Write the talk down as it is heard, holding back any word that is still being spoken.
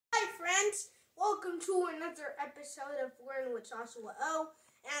friends, welcome to another episode of Learn with Joshua.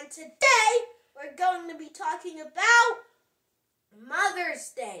 And today we're going to be talking about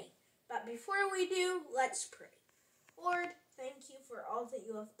Mother's Day. But before we do, let's pray. Lord, thank you for all that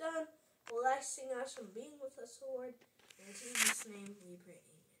you have done, blessing us and being with us, Lord. In Jesus' name we pray,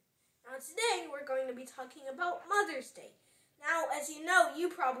 amen. Now today we're going to be talking about Mother's Day. Now, as you know, you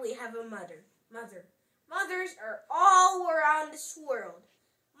probably have a mother. Mothers are all around this world.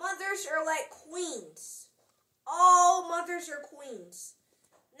 Mothers are like queens. All mothers are queens.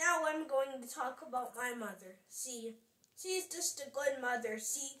 Now I'm going to talk about my mother. She's just a good mother.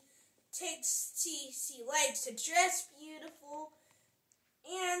 She likes to dress beautiful.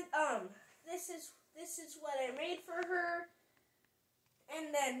 And this is what I made for her. And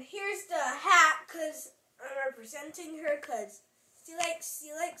then here's the hat, cause I'm representing her, cause she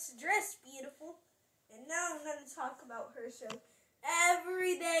likes to dress beautiful. And now I'm going to talk about her. So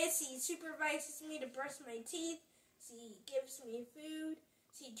every day she supervises me to brush my teeth. She gives me food.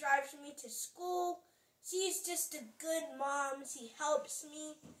 She drives me to school. She's just a good mom. She helps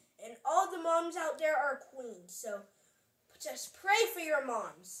me. And all the moms out there are queens. So just pray for your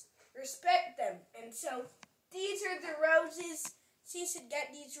moms. Respect them. And so these are the roses. She should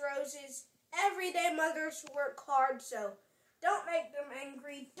get these roses. Everyday mothers work hard, so don't make them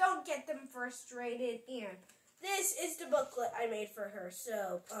angry. Don't get them frustrated. And this is the booklet I made for her.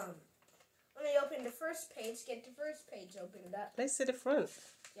 So, let me open the first page. Get the first page opened up. Let's see the front.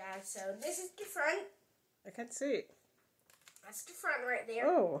 Yeah, so this is the front. I can't see it. That's the front right there.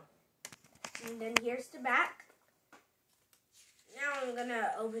 Oh. And then here's the back. Now I'm going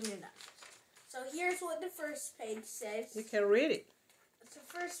to open it up. So here's what the first page says. You can read it.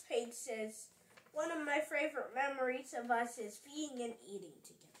 The first page says, one of my favorite memories of us is being and eating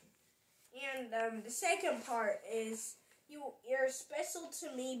together. And the second part is, you're special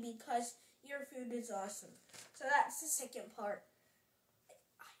to me because your food is awesome. So that's the second part.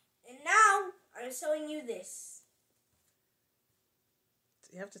 And now, I'm showing you this.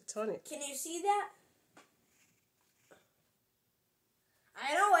 You have to turn it. Can you see that?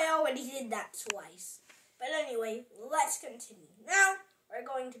 I know I already did that twice. But anyway, let's continue. Now, we're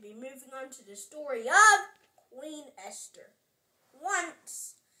going to be moving on to the story of Queen Esther.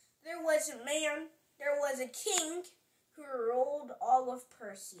 Once, there was a king who ruled all of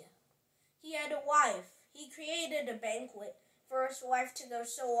Persia. He had a wife. He created a banquet for his wife to go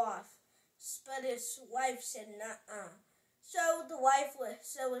show off. But his wife said nuh-uh. So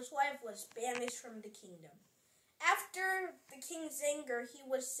his wife was banished from the kingdom. After the king's anger, he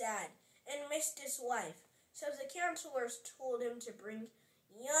was sad and missed his wife. So the counselors told him to bring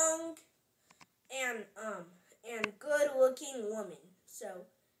young and good-looking women. So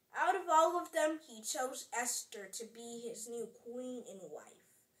out of all of them, he chose Esther to be his new queen and wife.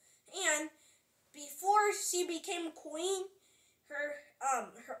 And before she became queen,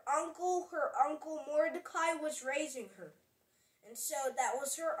 her uncle Mordecai was raising her. And so that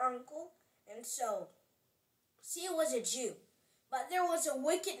was her uncle. And so she was a Jew. But there was a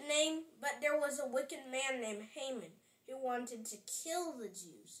wicked man named Haman who wanted to kill the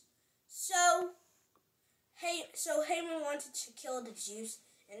Jews. So Haman wanted to kill the Jews,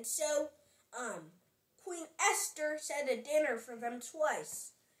 and so Queen Esther set a dinner for them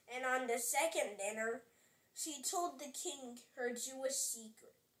twice. And on the second dinner, she told the king her Jewish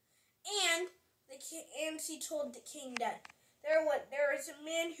secret. And she told the king that there is a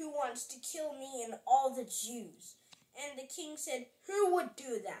man who wants to kill me and all the Jews. And the king said, who would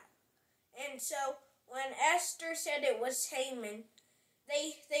do that? And so when Esther said it was Haman,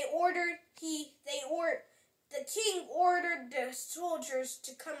 the king ordered the soldiers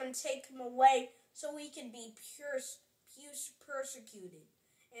to come and take him away so he could be persecuted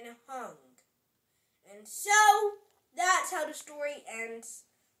and hung. And so that's how the story ends.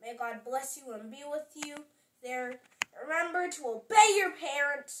 May God bless you and be with you there. Remember to obey your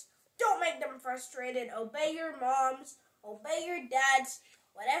parents. Don't make them frustrated. Obey your moms. Obey your dads.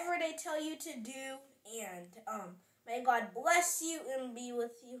 Whatever they tell you to do. And may God bless you and be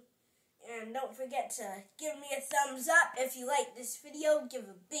with you. And don't forget to give me a thumbs up. If you like this video, give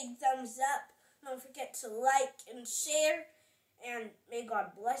a big thumbs up. Don't forget to like and share. And may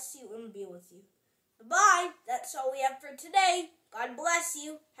God bless you and be with you. Bye-bye. That's all we have for today. God bless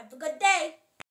you. Have a good day.